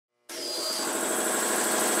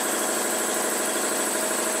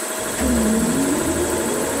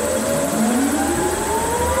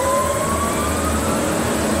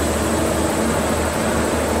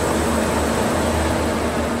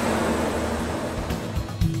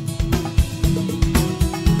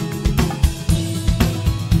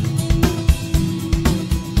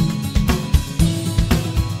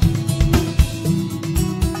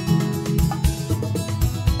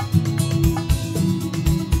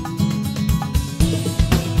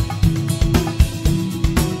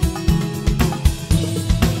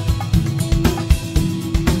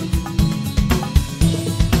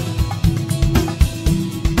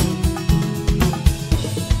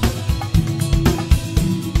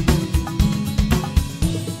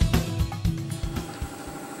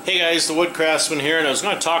Hey guys, the Wood Craftsman here, and I was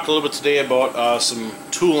going to talk a little bit today about some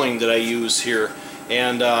tooling that I use here,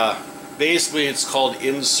 and basically it's called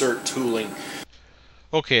insert tooling.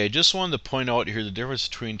 Okay, I just wanted to point out here the difference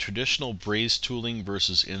between traditional braze tooling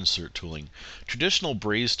versus insert tooling. Traditional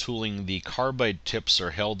braze tooling, the carbide tips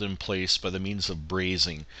are held in place by the means of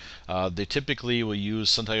brazing. They typically will use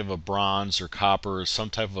some type of a bronze or copper or some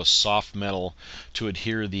type of a soft metal to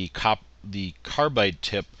adhere the carbide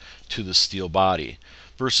tip to the steel body.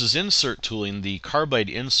 Versus insert tooling, the carbide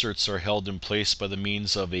inserts are held in place by the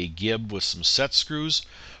means of a gib with some set screws,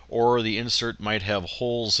 or the insert might have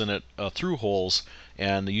holes in it, through holes,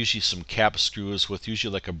 and usually some cap screws with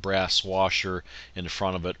usually like a brass washer in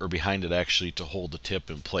front of it or behind it actually to hold the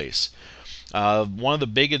tip in place. One of the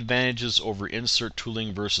big advantages over insert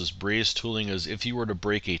tooling versus braze tooling is if you were to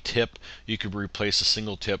break a tip, you could replace a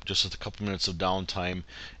single tip just with a couple minutes of downtime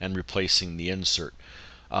and replacing the insert.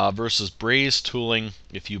 Versus braze tooling,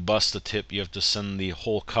 if you bust the tip, you have to send the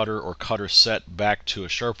whole cutter or cutter set back to a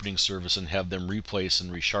sharpening service and have them replace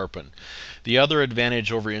and resharpen. The other advantage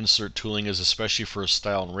over insert tooling is, especially for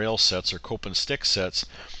style and rail sets or cope and stick sets,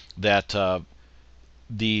 that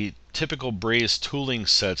the typical braze tooling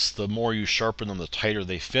sets, the more you sharpen them, the tighter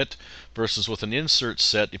they fit, versus with an insert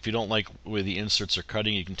set, if you don't like the way the inserts are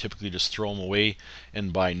cutting, you can typically just throw them away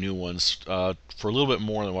and buy new ones for a little bit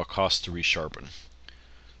more than what it costs to resharpen.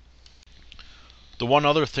 The one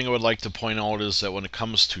other thing I would like to point out is that when it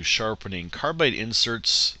comes to sharpening, carbide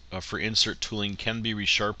inserts for insert tooling can be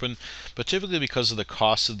resharpened, but typically because of the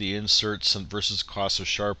cost of the inserts versus the cost of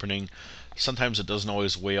sharpening, sometimes it doesn't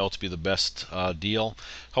always weigh out to be the best deal.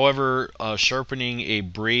 However, sharpening a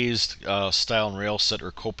brazed style and rail set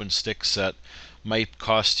or cope and stick set might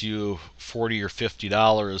cost you $40 or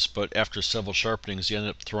 $50, but after several sharpenings you end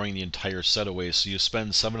up throwing the entire set away. So you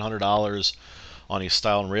spend $700 on a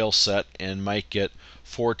style and rail set and might get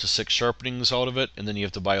 4 to 6 sharpenings out of it, and then you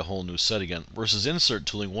have to buy a whole new set again. Versus insert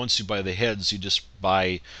tooling, once you buy the heads, you just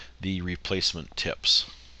buy the replacement tips.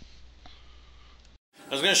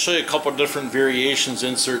 I was going to show you a couple of different variations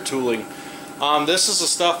insert tooling. This is the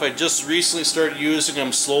stuff I just recently started using.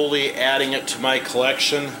 I'm slowly adding it to my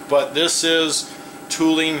collection, but this is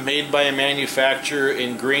tooling made by a manufacturer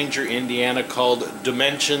in Granger, Indiana called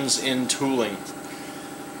Dimensions in Tooling.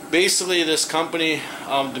 Basically, this company,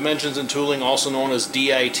 Dimensions in Tooling, also known as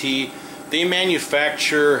DIT, they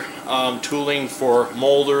manufacture tooling for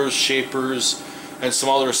molders, shapers, and some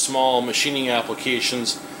other small machining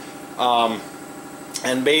applications.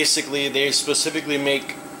 And basically, they specifically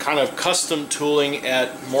make kind of custom tooling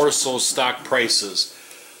at more so stock prices.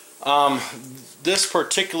 This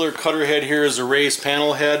particular cutter head here is a raised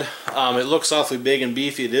panel head. It looks awfully big and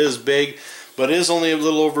beefy. It is big, but it is only a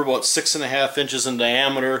little over about 6.5 inches in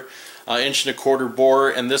diameter, 1.25 bore,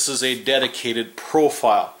 and this is a dedicated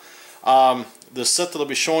profile. The set that I'll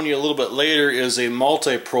be showing you a little bit later is a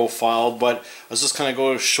multi-profile, but I was just kind of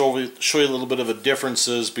going to show you a little bit of the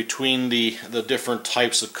differences between the different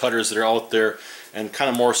types of cutters that are out there, and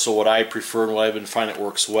kind of more so what I prefer and what I've been finding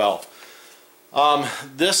works well.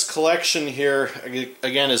 This collection here,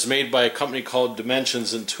 again, is made by a company called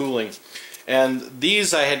Dimensions in Tooling. And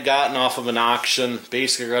these I had gotten off of an auction.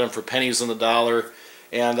 Basically, I got them for pennies on the dollar.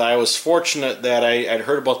 And I was fortunate that I'd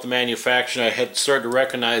heard about the manufacturer. I had started to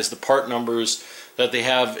recognize the part numbers that they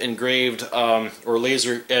have engraved or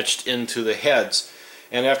laser etched into the heads.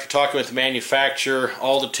 And after talking with the manufacturer,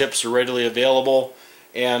 all the tips are readily available,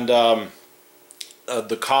 and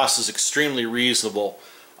the cost is extremely reasonable.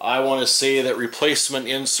 I want to say that replacement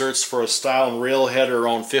inserts for a style and rail head are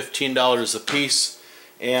around $15 a piece.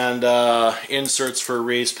 And inserts for a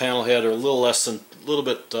raised panel head are a little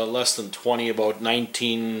bit less than 20, about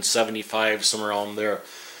 $19.75, somewhere around there.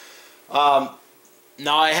 Now,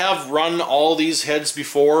 I have run all these heads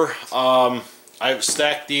before. I've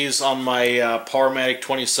stacked these on my Powermatic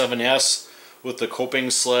 27S with the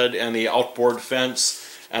coping sled and the outboard fence,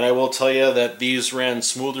 and I will tell you that these ran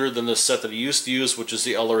smoother than the set that I used to use, which is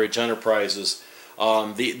the LRH Enterprises.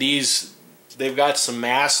 They've got some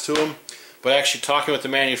mass to them. But actually talking with the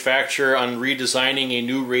manufacturer on redesigning a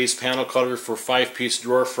new raised panel cutter for 5-piece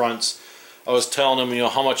drawer fronts, I was telling him,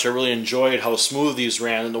 how much I really enjoyed how smooth these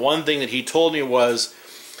ran. And the one thing that he told me was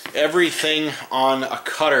everything on a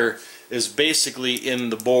cutter is basically in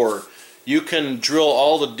the bore. You can drill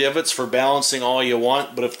all the divots for balancing all you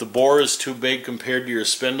want, but if the bore is too big compared to your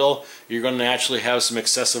spindle, you're going to naturally have some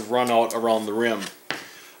excessive run out around the rim.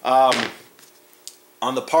 On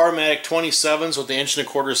the Powermatic 27s with the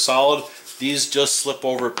 1.25 solid, these just slip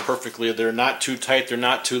over perfectly. They're not too tight, they're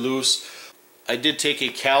not too loose. I did take a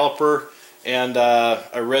caliper and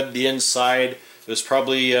I read the inside It was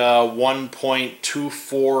probably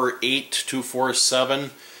 1.248,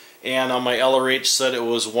 247, and on my LRH set it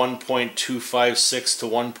was 1.256 to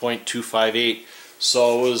 1.258.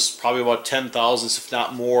 So it was probably about 10 thousandths, if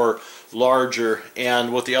not more, larger.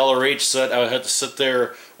 And with the LRH set, I had to sit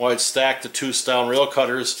there while I'd stack the two style and rail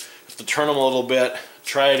cutters, have to turn them a little bit,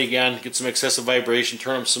 try it again, get some excessive vibration,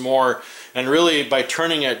 turn them some more. And really, by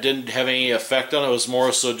turning it, didn't have any effect on it. It was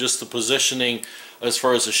more so just the positioning as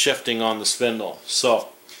far as the shifting on the spindle. So,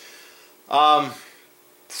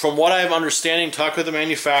 from what I'm understanding, talk with the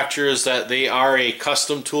manufacturers, that they are a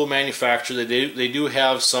custom tool manufacturer. They do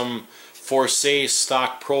have some for say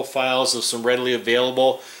stock profiles of some readily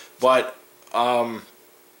available, but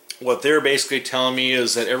what they're basically telling me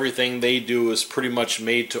is that everything they do is pretty much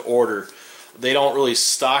made to order. They don't really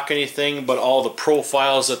stock anything, but all the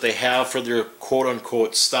profiles that they have for their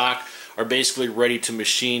quote-unquote stock are basically ready to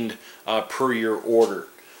machine per your order.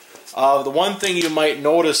 The one thing you might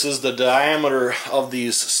notice is the diameter of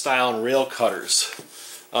these style and rail cutters.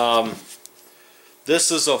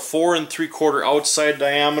 This is a 4 3/4 outside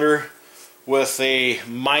diameter with a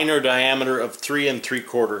minor diameter of 3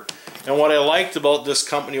 3/4. And what I liked about this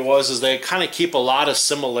company is they kind of keep a lot of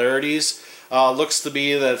similarities. Looks to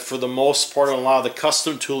be that for the most part on a lot of the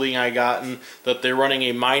custom tooling I gotten, that they're running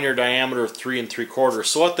a minor diameter of 3 3/4.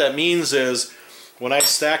 So what that means is when I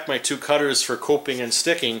stack my two cutters for coping and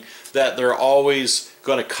sticking, that they're always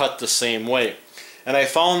going to cut the same way. And I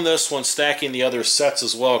found this when stacking the other sets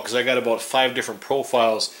as well, because I got about 5 different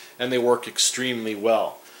profiles and they work extremely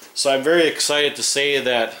well. So I'm very excited to say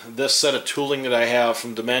that this set of tooling that I have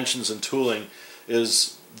from Dimensions and Tooling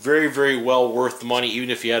is very, very well worth the money, even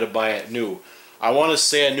if you had to buy it new. I want to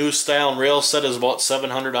say a new style and rail set is about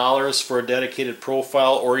 $700 for a dedicated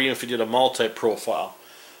profile, or even if you did a multi-profile.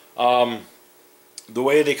 The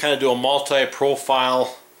way they kind of do a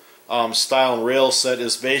multi-profile style and rail set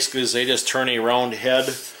is basically they just turn a round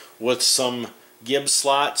head with some gib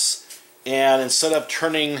slots, and instead of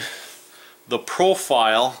turning the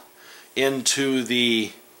profile into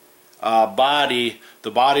the body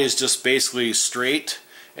is just basically straight.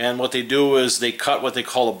 And what they do is they cut what they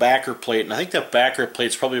call a backer plate, and I think that backer plate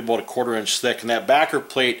is probably about a 1/4 inch thick, and that backer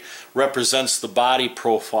plate represents the body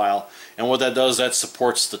profile, and what that does, that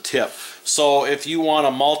supports the tip. So if you want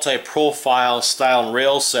a multi-profile style and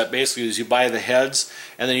rail set, basically is you buy the heads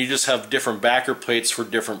and then you just have different backer plates for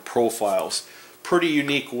different profiles. Pretty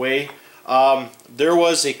unique way. There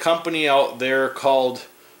was a company out there called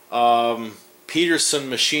Peterson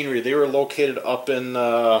Machinery. They were located up in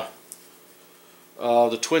the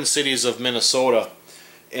Twin Cities of Minnesota,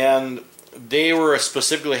 and they were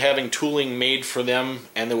specifically having tooling made for them,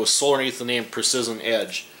 and it was sold underneath the name Precision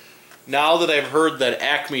Edge. Now that I've heard that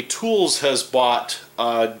Acme Tools has bought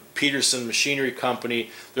Peterson Machinery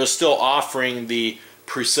Company, they're still offering the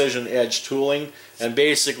Precision Edge tooling, and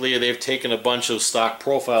basically they've taken a bunch of stock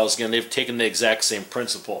profiles. Again, they've taken the exact same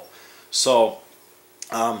principle. So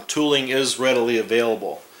tooling is readily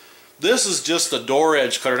available. This is just a door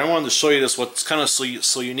edge cutter, and I wanted to show you this, what's kind of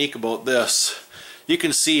so unique about this. You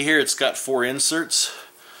can see here it's got 4 inserts.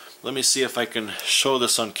 Let me see if I can show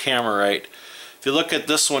this on camera right. If you look at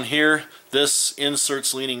this one here, this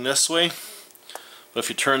insert's leaning this way. But if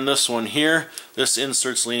you turn this one here, this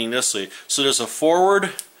insert's leaning this way. So there's a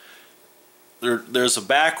forward, there's a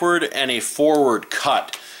backward, and a forward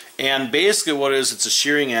cut. And basically what it is, it's a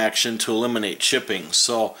shearing action to eliminate chipping.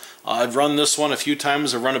 So I've run this one a few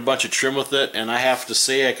times. I've run a bunch of trim with it, and I have to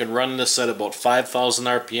say I can run this at about 5,000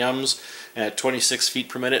 RPMs and at 26 feet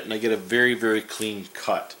per minute, and I get a very, very clean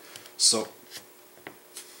cut. So,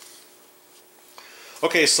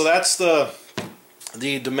 okay, so that's the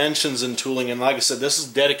Dimensions and Tooling, and like I said, this is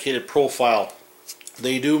dedicated profile.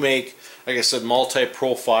 They do make, like I said,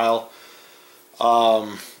 multi-profile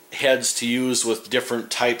heads to use with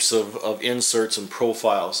different types of inserts and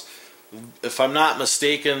profiles. If I'm not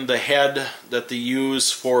mistaken, the head that they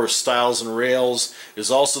use for stiles and rails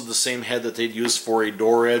is also the same head that they'd use for a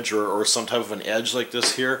door edge or some type of an edge like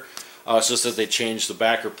this here. It's just that they changed the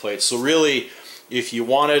backer plate. So really, if you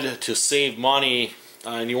wanted to save money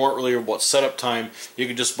and you weren't really about setup time, you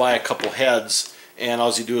could just buy a couple heads, and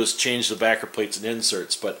all you do is change the backer plates and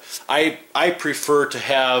inserts. But I prefer to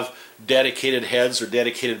have dedicated heads or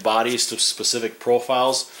dedicated bodies to specific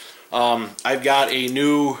profiles. I've got a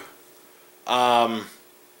new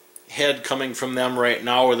head coming from them right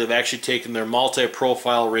now, where they've actually taken their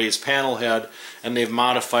multi-profile raised panel head and they've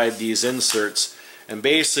modified these inserts. And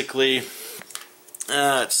basically,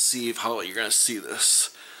 let's see how you're going to see this.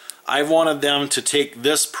 I wanted them to take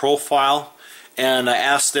this profile, and I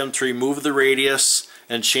asked them to remove the radius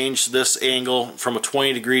and change this angle from a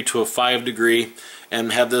 20 degree to a 5 degree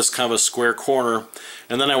and have this kind of a square corner.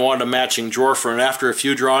 And then I wanted a matching drawer for it. And after a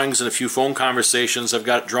few drawings and a few phone conversations, I've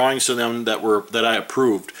got drawings to them that I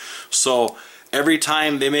approved. So every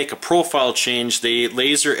time they make a profile change, they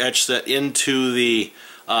laser etch that into the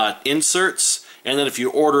inserts. And then if you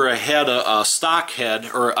order a head, a stock head,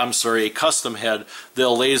 or I'm sorry, a custom head,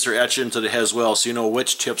 they'll laser etch into the head as well, so you know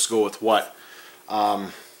which tips go with what.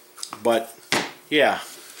 But yeah,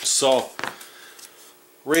 so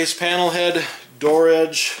raised panel head, door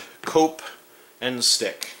edge, cope, and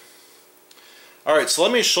stick. Alright, so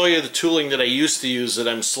let me show you the tooling that I used to use that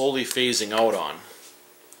I'm slowly phasing out on.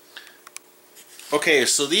 Okay,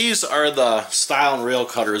 so these are the style and rail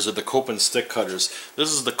cutters, or the cope and stick cutters.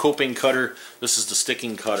 This is the coping cutter, this is the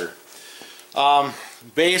sticking cutter.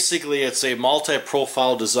 Basically, it's a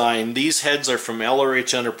multi-profile design. These heads are from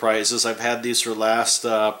LRH Enterprises. I've had these for the last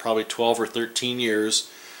probably 12 or 13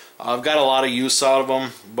 years. I've got a lot of use out of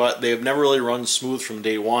them, but they've never really run smooth from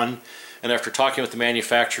day one. And after talking with the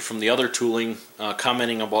manufacturer from the other tooling,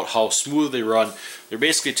 commenting about how smooth they run, they're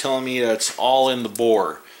basically telling me that it's all in the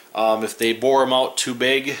bore. If they bore them out too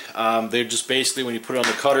big, they're just basically, when you put it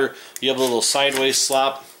on the cutter, you have a little sideways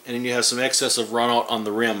slop, and then you have some excess of run out on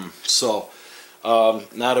the rim. So,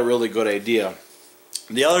 not a really good idea.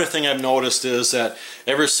 The other thing I've noticed is that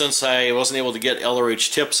ever since I wasn't able to get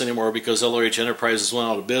LRH tips anymore because LRH Enterprises went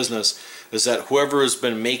out of business, is that whoever has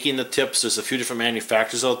been making the tips, there's a few different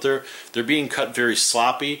manufacturers out there, they're being cut very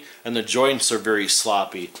sloppy, and the joints are very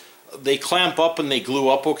sloppy. They clamp up and they glue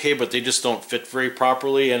up okay, but they just don't fit very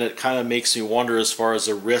properly, and it kind of makes me wonder as far as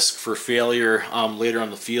a risk for failure later on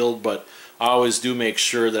the field, but I always do make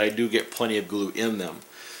sure that I do get plenty of glue in them.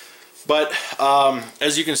 But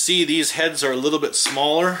as you can see, these heads are a little bit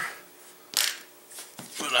smaller.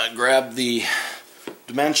 I'm going to grab the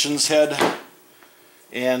dimensions head,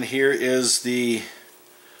 and here is the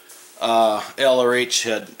LRH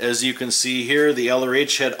head. As you can see here, the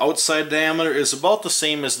LRH head outside diameter is about the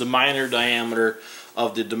same as the minor diameter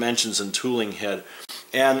of the dimensions and tooling head.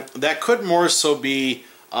 And that could more so be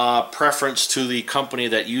preference to the company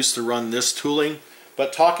that used to run this tooling.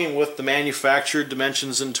 But talking with the manufacturer,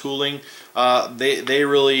 dimensions and tooling, they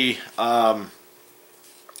really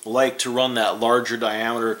like to run that larger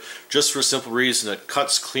diameter just for a simple reason. It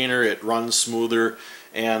cuts cleaner, it runs smoother,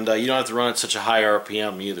 and you don't have to run at such a high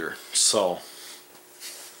RPM either. So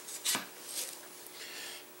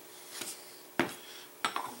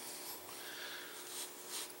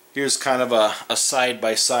here's kind of a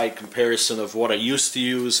side-by-side comparison of what I used to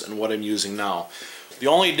use and what I'm using now. The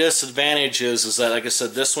only disadvantage is that, like I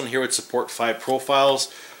said, this one here would support 5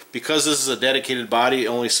 profiles. Because this is a dedicated body, it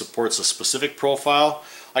only supports a specific profile.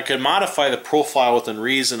 I could modify the profile within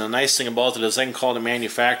reason. The nice thing about it is I can call the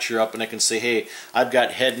manufacturer up and I can say, hey, I've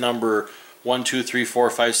got head number 1, 2, 3, 4,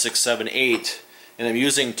 5, 6, 7, 8, and I'm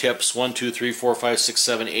using tips 1, 2, 3, 4, 5, 6,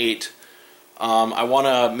 7, 8. I want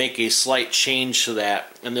to make a slight change to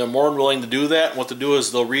that, and they're more than willing to do that. And what they'll do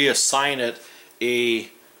is they'll reassign it a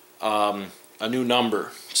new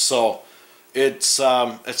number. So it's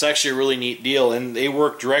actually a really neat deal, and they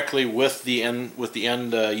work directly with the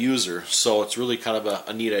end user. So it's really kind of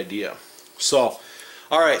a neat idea. So,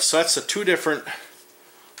 all right, so that's the 2 different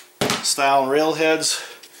style and rail heads.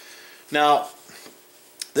 Now,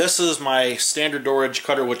 this is my standard door edge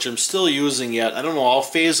cutter, which I'm still using yet. I don't know, I'll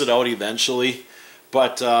phase it out eventually,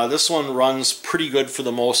 but this one runs pretty good for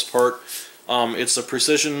the most part. It's a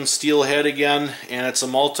precision steel head again, and it's a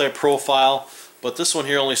multi-profile, but this one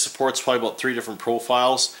here only supports probably about 3 different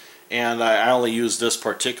profiles, and I only use this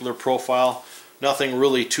particular profile. Nothing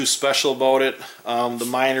really too special about it. The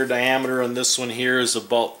minor diameter on this one here is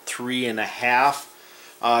about 3.5.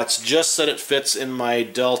 It's just that it fits in my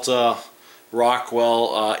Delta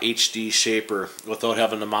Rockwell HD shaper without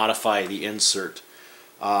having to modify the insert.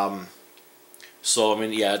 So, I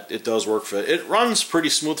mean, yeah, it does work for it. It runs pretty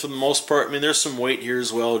smooth for the most part. I mean, there's some weight here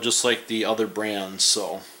as well, just like the other brands.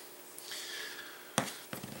 So,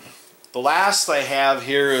 the last I have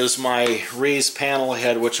here is my raised panel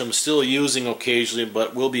head, which I'm still using occasionally,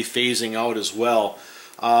 but will be phasing out as well.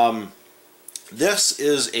 This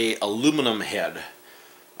is a aluminum head.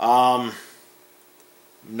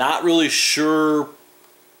 Not really sure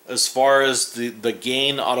as far as the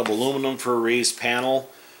gain out of aluminum for a raised panel.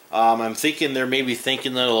 I'm thinking they're maybe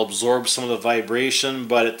thinking that it'll absorb some of the vibration,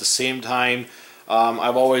 but at the same time,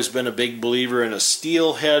 I've always been a big believer in a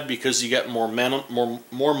steel head because you get more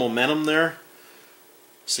momentum there.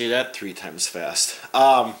 Say that 3 times fast.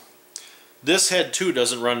 This head too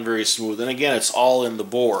doesn't run very smooth, and again, it's all in the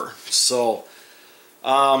bore. So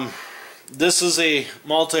This is a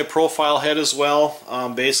multi-profile head as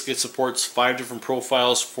well. Basically it supports 5 different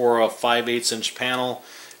profiles for a 5/8 inch panel.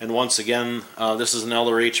 And once again, this is an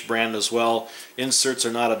LRH brand as well. Inserts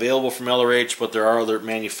are not available from LRH, but there are other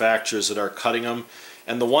manufacturers that are cutting them.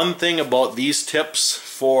 And the one thing about these tips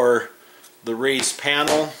for the raised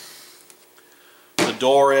panel, the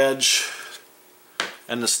door edge,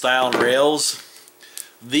 and the stile and rails,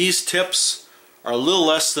 these tips are a little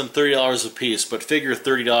less than $30 a piece, but figure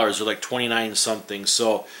 $30, they're like 29 something.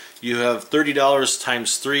 So you have $30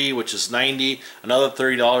 times 3, which is 90, another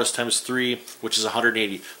 $30 times 3, which is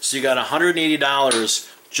 180. So you got $180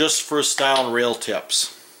 just for stile and rail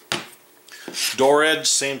tips. Door edge,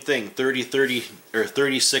 same thing, 30, 30, or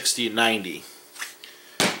 30, 60, 90.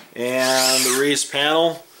 And the raised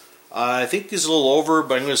panel, I think these are a little over,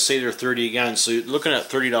 but I'm going to say they're 30 again. So you're looking at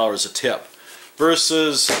 $30 a tip.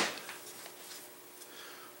 Versus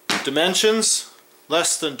dimensions,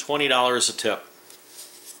 less than $20 a tip.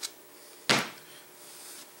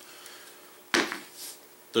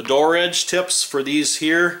 The door edge tips for these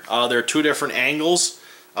here, they're 2 different angles.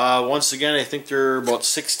 Once again, I think they're about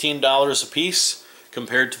 $16 a piece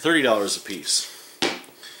compared to $30 a piece.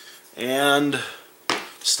 And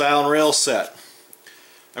stile and rail set,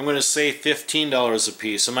 I'm going to say $15 a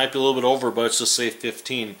piece. It might be a little bit over, but let's just say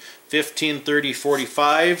 15. 15, 30,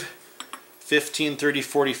 45. 15, 30,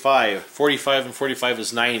 45. 45 and 45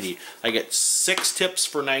 is 90. I get 6 tips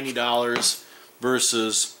for $90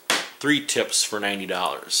 versus 3 tips for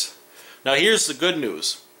 $90. Now here's the good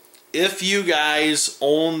news. If you guys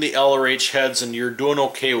own the LRH heads and you're doing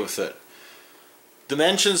okay with it,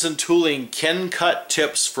 Dimensions and Tooling can cut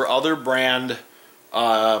tips for other brand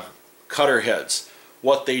cutter heads.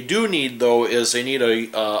 What they do need though is they need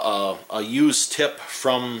a used tip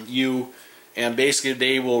from you, and basically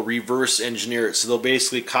they will reverse engineer it. So they'll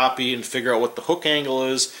basically copy and figure out what the hook angle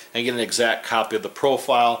is and get an exact copy of the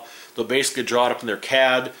profile. They'll basically draw it up in their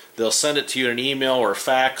CAD. They'll send it to you in an email or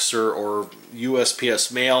fax or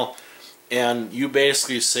USPS mail, and you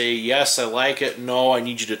basically say, yes, I like it, no, I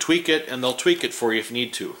need you to tweak it, and they'll tweak it for you if you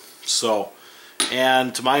need to. So,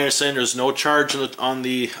 and to my understanding, there's no charge on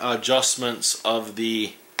the adjustments of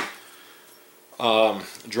the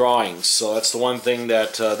drawings. So that's the one thing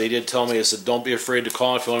that they did tell me, is that don't be afraid to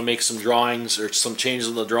call if you want to make some drawings or some changes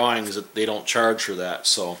in the drawings, that they don't charge for that.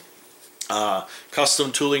 So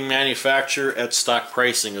custom tooling manufacturer at stock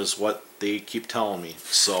pricing is what they keep telling me.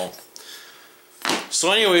 So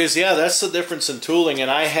anyways, yeah, that's the difference in tooling. And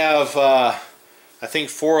I have I think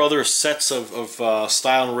 4 other sets of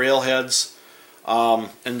stile and rail heads, and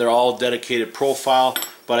they're all dedicated profile.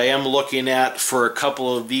 But I am looking at, for a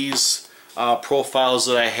couple of these profiles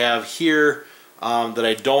that I have here that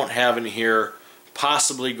I don't have in here,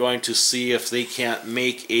 possibly going to see if they can't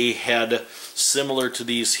make a head similar to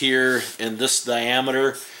these here in this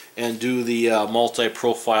diameter and do the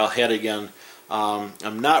multi-profile head again.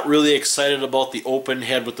 I'm not really excited about the open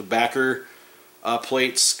head with the backer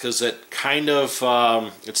plates, because it kind of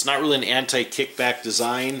it's not really an anti-kickback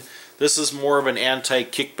design. This is more of an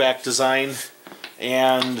anti-kickback design,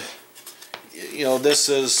 and you know, this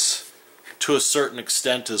is to a certain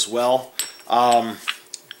extent as well.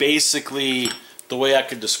 Basically, the way I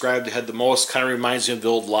could describe the head the most kind of reminds me of the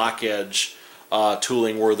old lock edge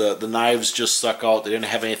tooling, where the knives just stuck out. They didn't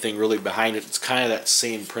have anything really behind it. It's kind of that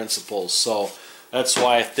same principle. So that's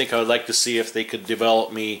why I think I would like to see if they could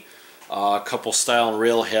develop me a couple stile and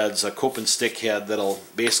rail heads, a cope and stick head that'll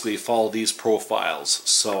basically follow these profiles.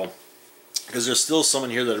 So, because there's still some in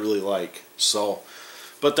here that I really like. So,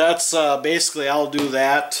 but that's basically, I'll do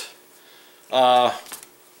that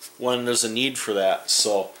when there's a need for that.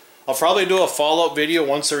 So I'll probably do a follow-up video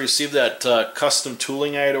once I receive that custom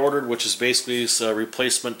tooling I had ordered, which is basically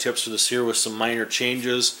replacement tips for this here with some minor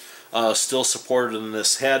changes, still supported in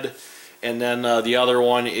this head. And then the other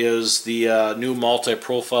one is the new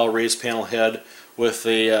multi-profile raised panel head with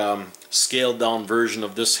a scaled down version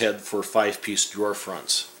of this head for 5-piece drawer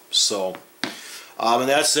fronts. So, and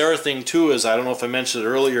that's the other thing too, is I don't know if I mentioned it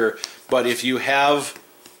earlier, but if you have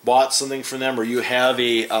bought something from them, or you have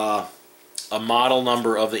a model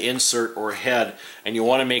number of the insert or head and you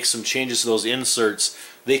want to make some changes to those inserts,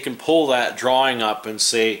 they can pull that drawing up and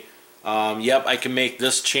say, yep, I can make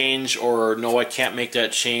this change, or no, I can't make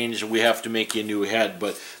that change, we have to make you a new head.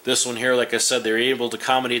 But this one here, like I said, they're able to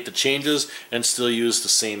accommodate the changes and still use the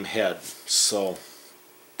same head. So,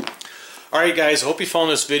 alright guys, I hope you found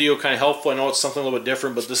this video kind of helpful. I know it's something a little bit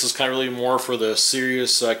different, but this is kind of really more for the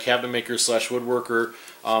serious cabinet maker / woodworker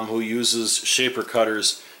who uses shaper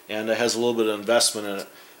cutters and has a little bit of investment in it.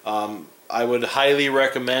 I would highly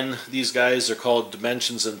recommend these guys. They're called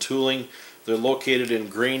Dimensions and Tooling. They're located in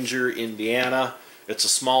Granger, Indiana. It's a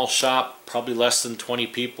small shop, probably less than 20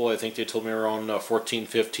 people. I think they told me around 14,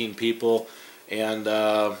 15 people. And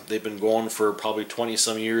they've been going for probably 20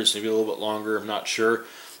 some years, maybe a little bit longer, I'm not sure.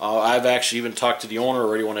 I've actually even talked to the owner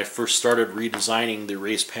already when I first started redesigning the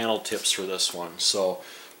raised panel tips for this one. So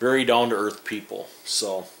very down to earth people.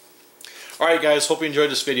 So alright guys, hope you enjoyed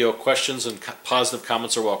this video. Questions and positive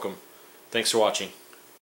comments are welcome. Thanks for watching.